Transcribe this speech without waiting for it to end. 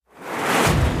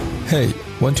Hey,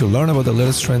 want to learn about the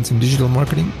latest trends in digital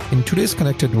marketing? In today's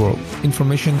connected world,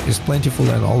 information is plentiful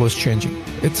and always changing.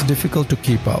 It's difficult to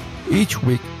keep up. Each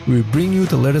week, we bring you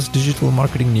the latest digital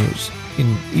marketing news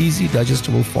in easy,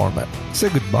 digestible format. Say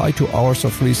goodbye to hours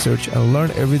of research and learn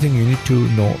everything you need to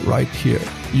know right here.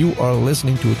 You are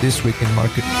listening to This Week in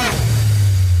Marketing.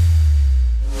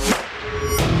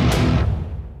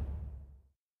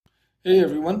 Hey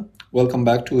everyone, welcome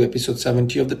back to episode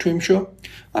 70 of The Twim Show.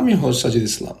 I'm your host Sajid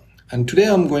Islam. And today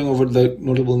I'm going over the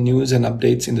notable news and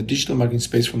updates in the digital marketing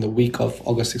space from the week of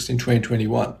August 16,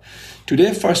 2021.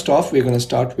 Today, first off, we're going to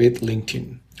start with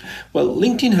LinkedIn. Well,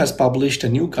 LinkedIn has published a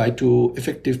new guide to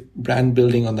effective brand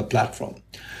building on the platform.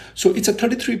 So it's a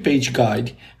 33-page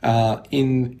guide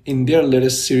in their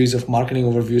latest series of marketing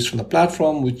overviews from the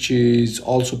platform, which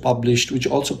also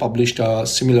published a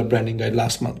similar branding guide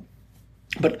last month.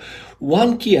 But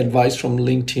one key advice from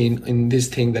LinkedIn in this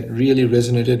thing that really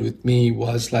resonated with me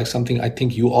was like something I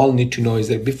think you all need to know is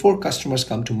that before customers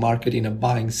come to market in a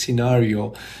buying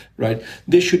scenario, right,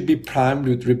 they should be primed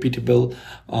with repeated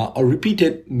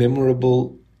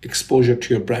memorable exposure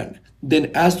to your brand. Then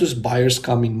as those buyers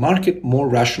come in market, more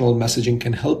rational messaging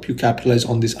can help you capitalize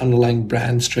on this underlying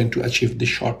brand strength to achieve the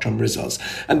short-term results.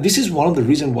 And this is one of the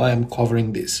reasons why I'm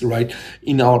covering this, right,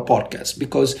 in our podcast,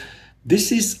 because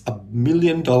this is $1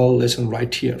 million lesson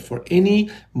right here for any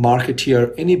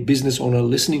marketeer, any business owner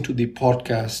listening to the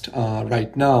podcast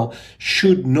right now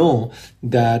should know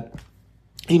that,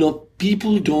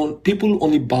 people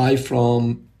only buy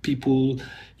from people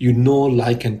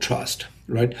like, and trust,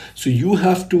 right? So you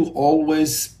have to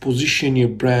always position your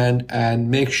brand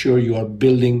and make sure you are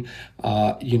building,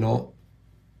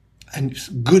 and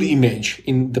good image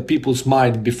in the people's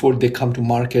mind before they come to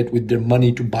market with their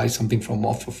money to buy something from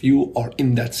off of you or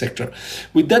in that sector.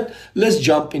 With that, let's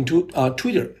jump into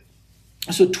Twitter.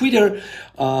 So Twitter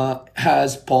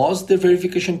has paused their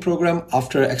verification program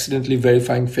after accidentally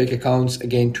verifying fake accounts.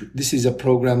 Again, this is a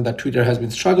program that Twitter has been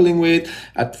struggling with.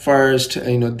 At first,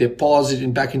 they paused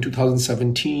it back in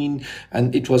 2017,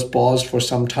 and it was paused for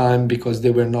some time because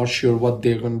they were not sure what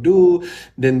they're going to do.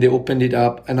 Then they opened it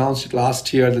up, announced it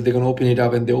last year that they're going to open it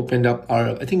up, and they opened up,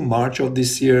 I think March of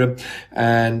this year,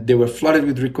 and they were flooded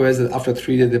with requests that after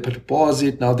 3 days they put to pause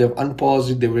it. Now they've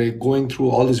unpaused it. They were going through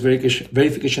all this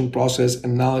verification process,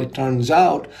 and now it turns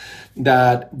out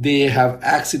that they have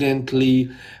accidentally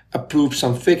approved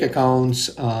some fake accounts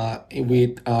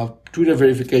with Twitter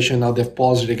verification. Now they've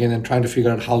paused it again and trying to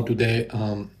figure out how do they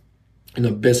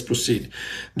best proceed.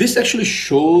 This actually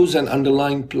shows an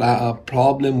underlying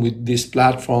problem with these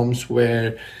platforms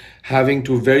where having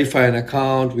to verify an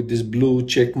account with this blue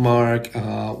check mark,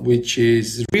 which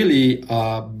is really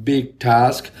a big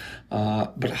task.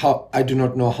 But I do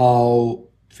not know how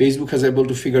Facebook has able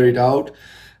to figure it out.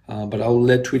 But I'll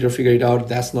let Twitter figure it out.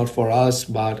 That's not for us.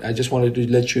 But I just wanted to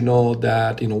let you know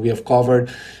that, we have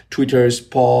covered Twitter's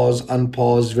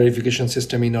unpause verification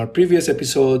system in our previous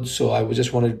episodes. So I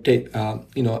just wanted to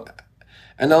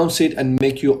announce it and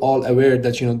make you all aware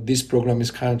that, this program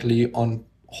is currently on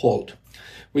hold.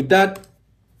 With that,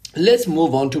 let's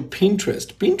move on to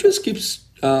Pinterest. Pinterest keeps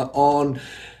on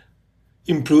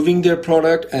improving their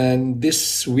product, and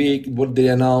this week what they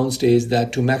announced is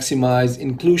that to maximize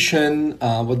inclusion,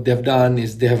 what they've done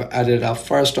is they have added a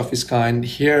first of its kind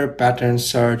hair pattern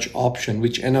search option,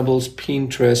 which enables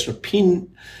Pinterest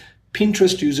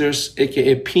users,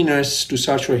 aka pinners, to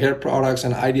search for hair products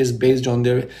and ideas based on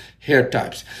their hair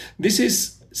types. This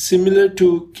is similar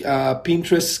to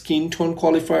Pinterest skin tone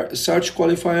search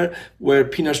qualifier, where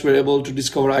pinners were able to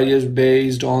discover ideas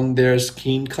based on their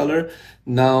skin color.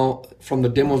 Now, from the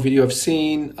demo video I've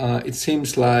seen, it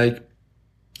seems like,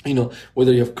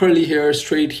 whether you have curly hair,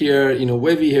 straight hair,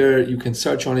 wavy hair, you can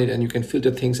search on it and you can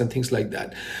filter things and things like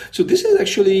that. So this is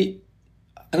actually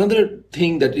another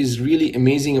thing that is really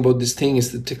amazing about this thing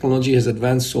is the technology has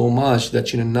advanced so much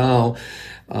that, now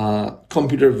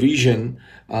computer vision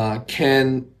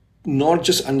can not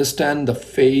just understand the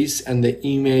face and the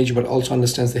image, but also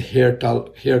understands the hair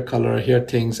color, hair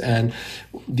things. And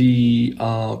the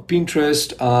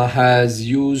Pinterest has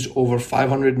used over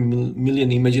 500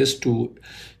 million images to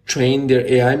train their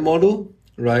AI model,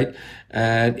 right?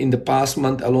 And in the past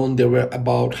month alone, there were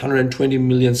about 120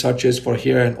 million searches for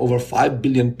hair, and over 5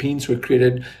 billion pins were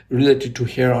created related to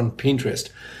hair on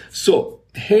Pinterest. So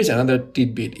here's another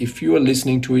tidbit. If you are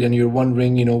listening to it and you're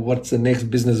wondering, what's the next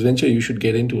business venture you should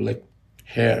get into, like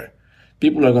hair.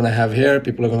 People are going to have hair.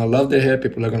 People are going to love their hair.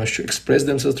 People are going to express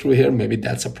themselves through hair. Maybe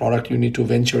that's a product you need to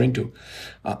venture into.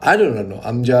 I don't know.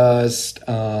 I'm just,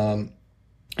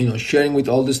 sharing with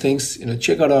all these things.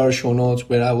 Check out our show notes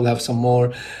where I will have some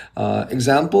more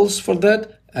examples for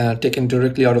that. taken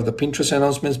directly out of the Pinterest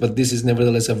announcements, but this is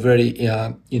nevertheless a very,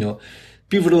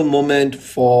 pivotal moment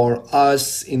for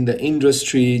us in the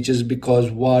industry, just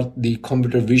because what the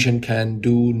computer vision can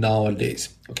do nowadays.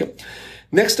 Okay.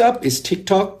 Next up is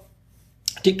TikTok.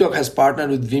 TikTok has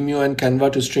partnered with Vimeo and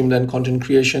Canva to streamline content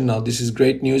creation. Now, this is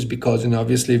great news because,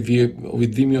 obviously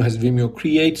with Vimeo has Vimeo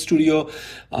Create Studio.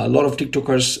 A lot of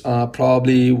TikTokers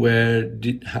probably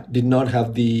did not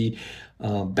have the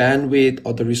bandwidth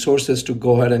or the resources to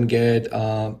go ahead and get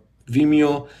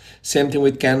Vimeo. Same thing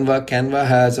with Canva. Canva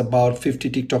has about 50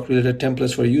 TikTok related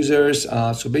templates for users.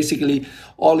 So basically,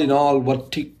 all in all,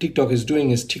 what TikTok is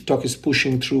doing is TikTok is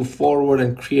pushing through forward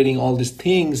and creating all these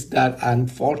things that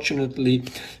unfortunately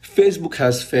Facebook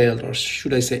has failed, or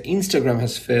should I say Instagram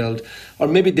has failed, or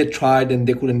maybe they tried and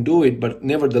they couldn't do it. But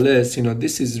nevertheless,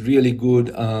 this is really good,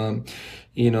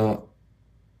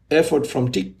 effort from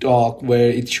TikTok, where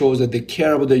it shows that they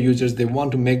care about their users. They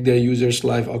want to make their users'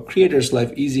 life or creators'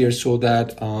 life easier so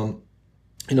that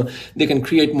they can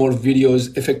create more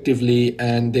videos effectively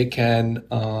and they can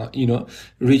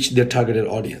reach their targeted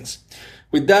audience.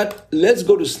 With that, let's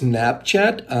go to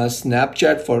Snapchat.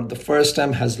 Snapchat for the first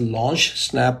time has launched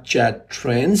Snapchat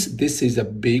Trends. This is a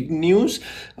big news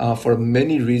for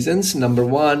many reasons. Number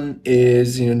one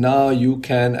is, now you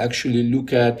can actually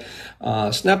look at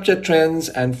Snapchat Trends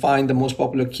and find the most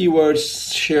popular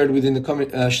keywords shared within the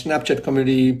Snapchat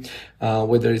community,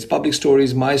 whether it's public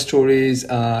stories, my stories,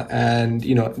 and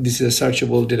this is a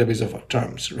searchable database of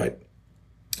terms, right?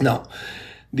 Now,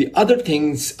 the other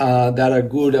things that are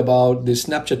good about the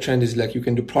Snapchat Trend is like you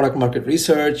can do product market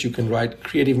research, you can write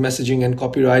creative messaging and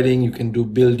copywriting, you can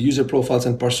build user profiles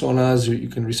and personas, you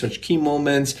can research key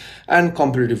moments and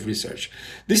competitive research.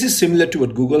 This is similar to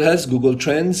what Google has, Google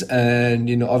Trends,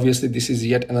 and obviously this is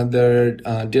yet another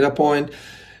data point.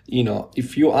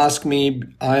 If you ask me,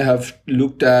 I have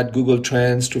looked at Google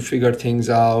Trends to figure things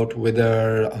out,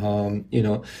 whether,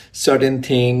 certain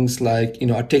things like,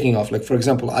 are taking off. Like, for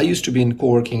example, I used to be in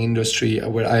co-working industry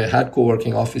where I had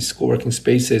co-working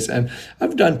spaces, and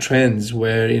I've done trends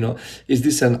where, is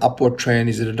this an upward trend?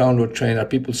 Is it a downward trend? Are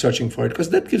people searching for it? Because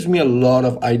that gives me a lot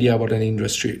of idea about an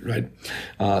industry, right?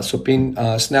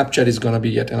 Snapchat is going to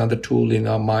be yet another tool in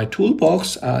my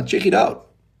toolbox. Check it out.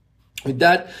 With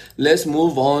that, let's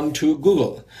move on to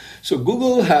Google. So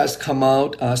Google has come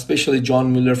out, especially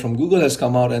John Mueller from Google has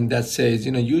come out, and that says,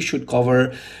 you should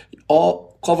cover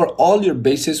all your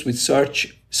bases with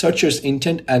searchers'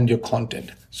 intent and your content.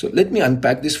 So let me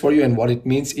unpack this for you and what it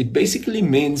means. It basically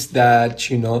means that,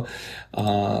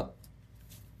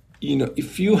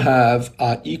 if you have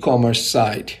an e-commerce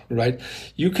site, right,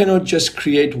 you cannot just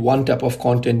create one type of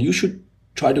content. You should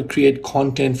try to create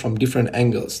content from different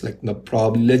angles. Like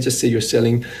let's just say you're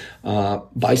selling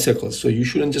bicycles. So you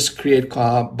shouldn't just create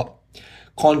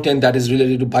content that is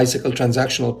related to bicycle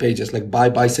transactional pages, like buy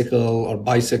bicycle or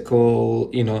bicycle,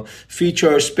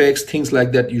 feature specs, things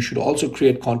like that. You should also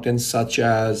create content such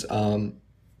as,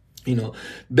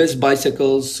 best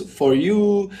bicycles for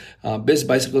you, best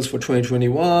bicycles for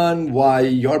 2021, why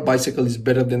your bicycle is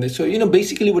better than this. So,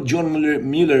 basically what John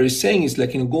Mueller is saying is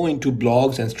like, go into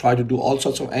blogs and try to do all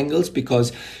sorts of angles,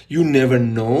 because you never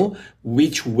know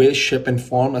which way, shape, and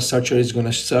form a searcher is going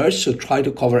to search. So try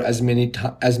to cover as many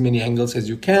angles as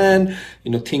you can.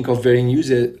 Think of varying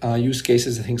use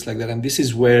cases and things like that. And this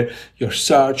is where your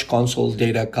Search Console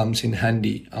data comes in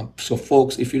handy. So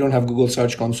folks, if you don't have Google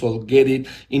Search Console, get it,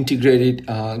 integrate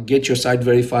it, get your site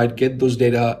verified, get those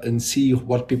data and see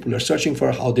what people are searching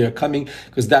for, how they are coming,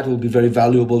 because that will be very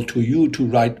valuable to you to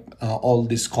write all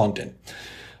this content.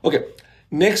 Okay,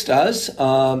 next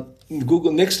up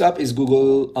is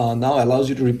Google now allows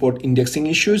you to report indexing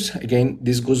issues. Again,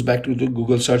 this goes back to the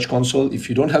Google Search Console. If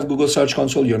you don't have Google Search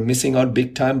Console, you're missing out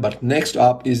big time. But next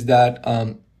up is that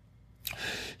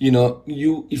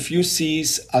if you see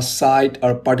a site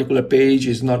or a particular page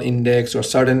is not indexed, or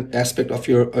certain aspect of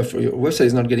your website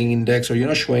is not getting indexed, or you're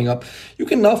not showing up, you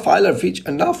can now file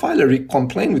a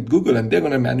complaint with Google, and they're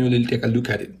going to manually take a look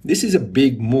at it. This is a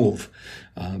big move.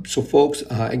 So folks,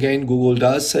 again, Google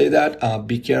does say that,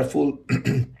 be careful.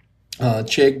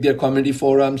 Check their community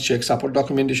forums, check support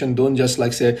documentation. Don't just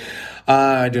say,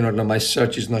 I do not know, my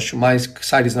site is not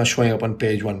showing up on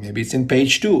page 1. Maybe it's in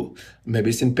page 2. Maybe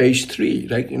it's in page 3,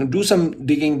 right? Do some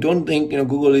digging. Don't think,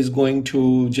 Google is going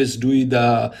to just do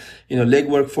the,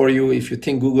 legwork for you. If you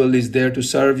think Google is there to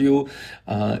serve you,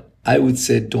 I would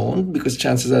say don't, because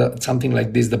chances are something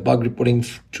like this, the bug reporting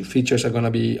features are going to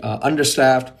be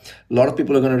understaffed. A lot of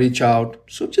people are going to reach out.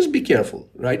 So just be careful,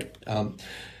 right?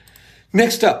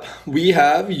 Next up, we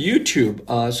have YouTube.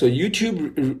 So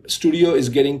YouTube Studio is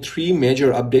getting 3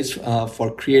 major updates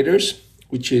for creators.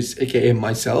 which is aka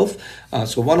myself.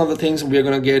 So one of the things we're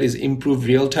going to get is improved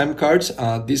real-time cards.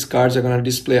 These cards are going to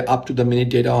display up to the minute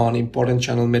data on important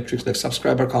channel metrics like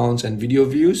subscriber counts and video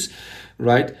views,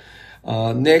 right?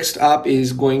 Next up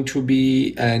is going to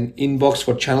be an inbox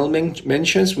for channel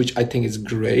mentions, which I think is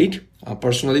great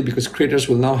personally, because creators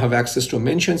will now have access to a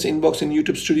mentions inbox in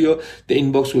YouTube Studio. The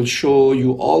inbox will show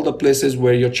you all the places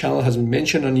where your channel has been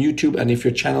mentioned on YouTube, and if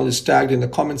your channel is tagged in the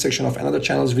comment section of another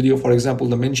channel's video, for example,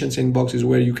 the mentions inbox is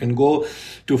where you can go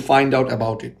to find out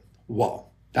about it. Wow,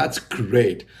 that's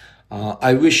great.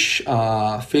 I wish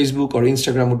Facebook or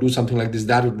Instagram would do something like this.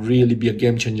 That would really be a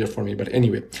game changer for me. But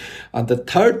anyway, the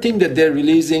third thing that they're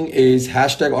releasing is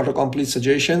hashtag autocomplete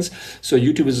suggestions. So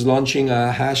YouTube is launching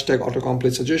a hashtag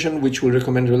autocomplete suggestion, which will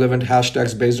recommend relevant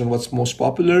hashtags based on what's most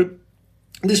popular.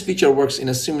 This feature works in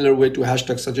a similar way to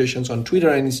hashtag suggestions on Twitter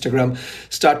and Instagram.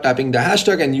 Start tapping the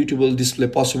hashtag and YouTube will display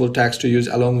possible tags to use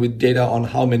along with data on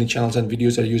how many channels and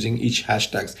videos are using each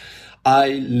hashtags.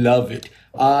 I love it.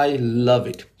 I love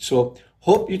it. So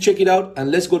hope you check it out,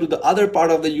 and let's go to the other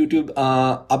part of the YouTube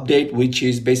update, which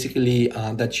is basically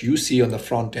that you see on the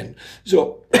front end.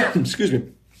 So excuse me.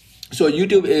 So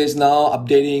YouTube is now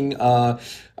updating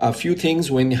a few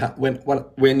things when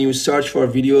you search for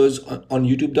videos on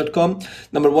youtube.com.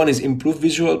 Number one is improved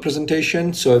visual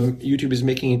presentation. So YouTube is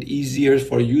making it easier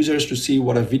for users to see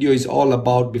what a video is all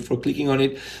about before clicking on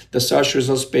it. The search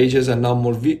results pages are now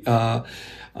more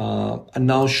and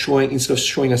now showing, instead of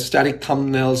showing a static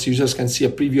thumbnails, users can see a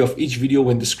preview of each video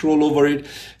when they scroll over it.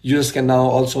 Users can now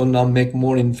also make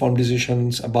more informed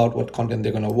decisions about what content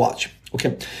they're going to watch.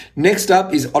 Okay, next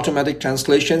up is automatic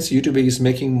translations. YouTube is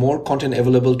making more content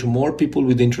available to more people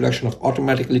with the introduction of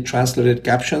automatically translated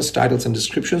captions, titles, and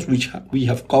descriptions, which we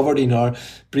have covered in our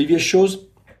previous shows.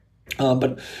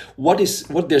 But what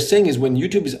they're saying is when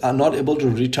YouTube are not able to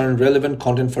return relevant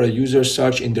content for a user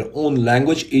search in their own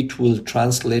language, it will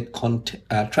translate content.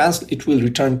 It will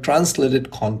return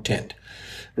translated content,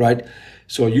 right?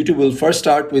 So YouTube will first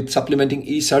start with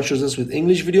supplementing search results with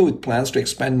English video, with plans to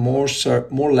expand more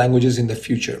languages in the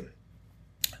future.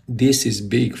 This is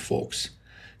big, folks.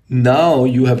 Now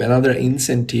you have another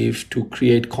incentive to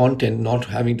create content, not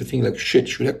having to think like, shit,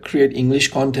 should I create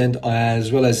English content as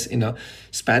well as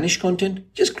Spanish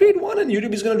content? Just create one and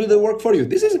YouTube is going to do the work for you.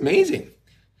 This is amazing.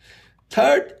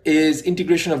 Third is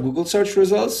integration of Google search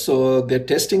results. So they're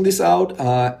testing this out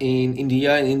in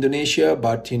India and Indonesia,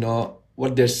 but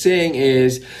what they're saying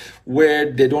is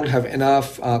where they don't have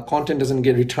enough content doesn't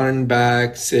get returned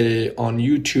back, say on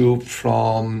YouTube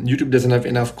doesn't have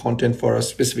enough content for a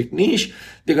specific niche,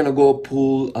 they're going to go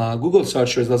pull Google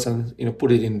search results and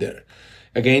put it in there.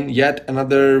 Again, yet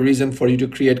another reason for you to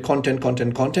create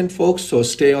content, folks. So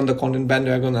stay on the content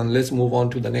bandwagon and let's move on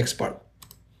to the next part.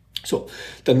 So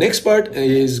the next part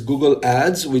is Google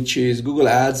Ads, which is Google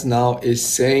Ads now is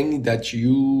saying that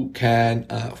you can,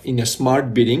 in a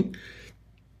smart bidding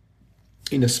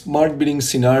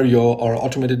scenario or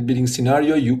automated bidding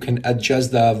scenario, you can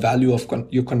adjust the value of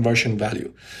your conversion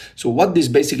value. So what this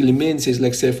basically means is,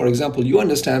 like, say, for example, you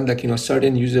understand like,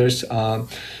 certain users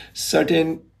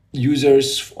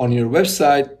on your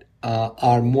website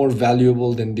are more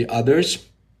valuable than the others.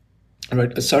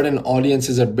 Right, certain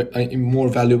audiences are more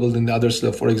valuable than the others.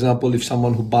 So for example, if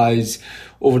someone who buys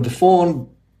over the phone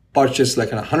purchase like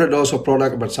 $100 of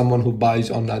product, but someone who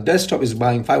buys on a desktop is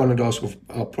buying $500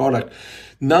 of product.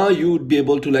 Now you would be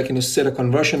able to set a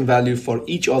conversion value for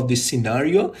each of this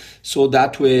scenario. So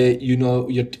that way,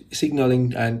 you're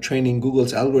signaling and training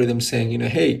Google's algorithm saying,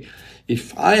 hey,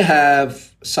 if I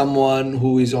have someone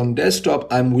who is on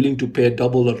desktop, I'm willing to pay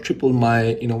double or triple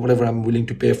my, whatever I'm willing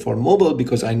to pay for mobile,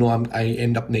 because I know I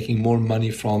end up making more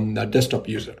money from the desktop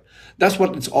user. That's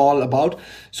what it's all about.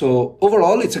 So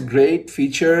overall, it's a great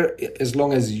feature as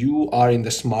long as you are in the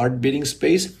smart bidding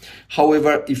space.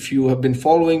 However, if you have been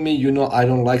following me, I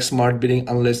don't like smart bidding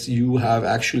unless you have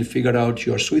actually figured out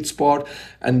your sweet spot,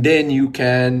 and then you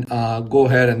can go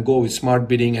ahead and go with smart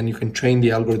bidding and you can train the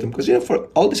algorithm, because for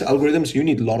all these algorithms, you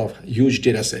need a lot of huge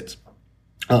data sets.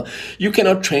 You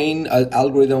cannot train an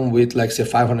algorithm with, like, say,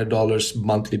 $500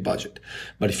 monthly budget.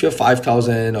 But if you have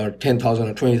 $5,000 or $10,000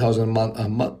 or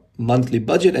 $20,000 monthly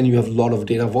budget and you have a lot of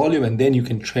data volume, and then you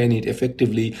can train it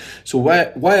effectively. So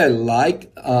why I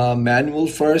like manual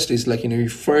first is, like, you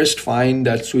first find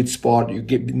that sweet spot, you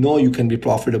can be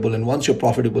profitable, and once you're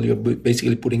profitable, you're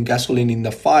basically putting gasoline in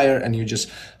the fire and you just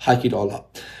hike it all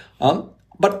up.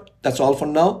 But that's all for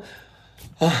now.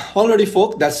 Alrighty,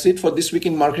 folks, that's it for this week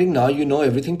in marketing. Now you know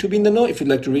everything to be in the know. If you'd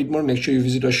like to read more, make sure you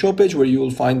visit our show page where you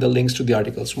will find the links to the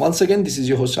articles. Once again, this is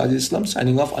your host Sajid Islam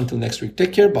signing off until next week.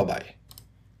 Take care. Bye-bye.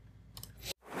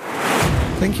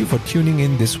 Thank you for tuning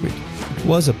in this week. It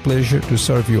was a pleasure to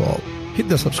serve you all. Hit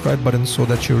the subscribe button so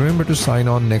that you remember to sign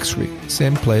on next week.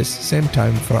 Same place, same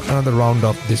time for another round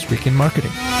of This Week in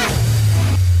Marketing.